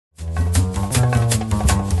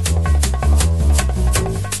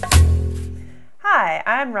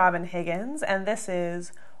Hi, I'm Robin Higgins, and this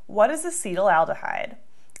is What is Acetaldehyde?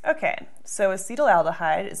 Okay, so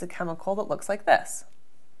acetaldehyde is a chemical that looks like this.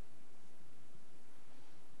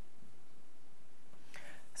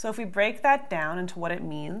 So if we break that down into what it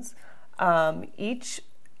means, each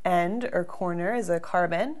end or corner is a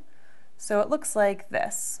carbon, so it looks like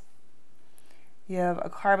this. You have a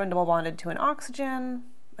carbon double bonded to an oxygen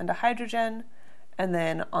and a hydrogen, and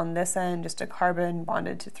then on this end, just a carbon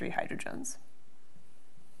bonded to 3 hydrogens.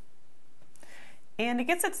 And it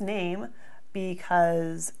gets its name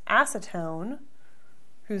because acetone,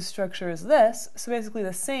 whose structure is this, so basically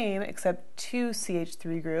the same except 2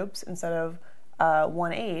 CH3 groups instead of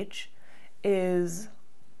 1 H, is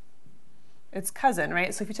its cousin,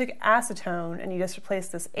 right? So if you took acetone and you just replace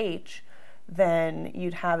this H, then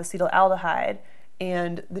you'd have acetaldehyde,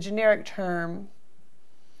 and the generic term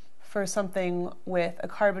for something with a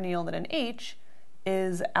carbonyl and an H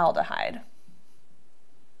is aldehyde.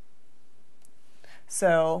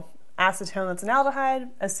 So acetone, that's an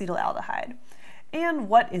aldehyde, acetaldehyde. And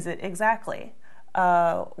what is it exactly?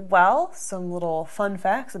 Well, some little fun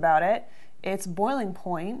facts about it. Its boiling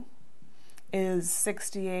point is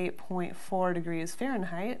 68.4 degrees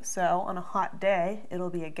Fahrenheit, so on a hot day it'll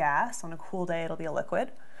be a gas, on a cool day it'll be a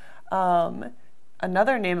liquid.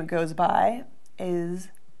 Another name it goes by is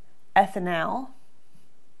ethanol.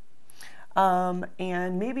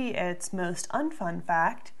 And maybe its most unfun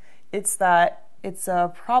fact, it's that it's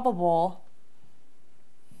a probable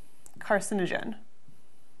carcinogen.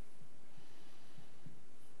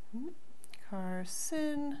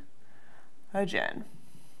 Carcinogen.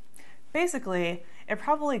 Basically, it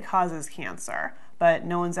probably causes cancer, but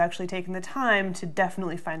no one's actually taken the time to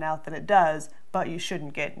definitely find out that it does, but you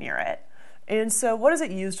shouldn't get near it. And so what is it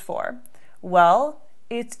used for? Well,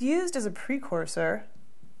 it's used as a precursor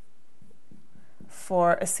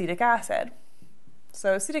for acetic acid.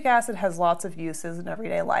 So acetic acid has lots of uses in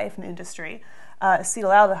everyday life and industry.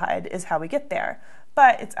 Acetaldehyde is how we get there.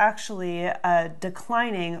 But it's actually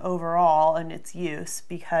declining overall in its use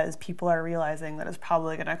because people are realizing that it's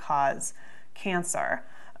probably going to cause cancer.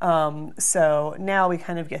 So now we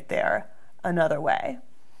kind of get there another way.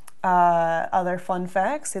 Other fun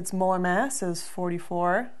facts, its molar mass is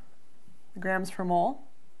 44 grams per mole.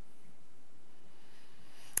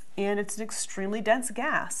 And it's an extremely dense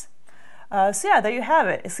gas. So yeah, there you have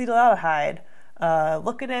it, acetaldehyde.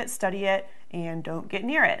 Look at it, study it, and don't get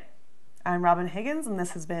near it. I'm Robin Higgins, and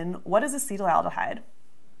this has been What is Acetaldehyde?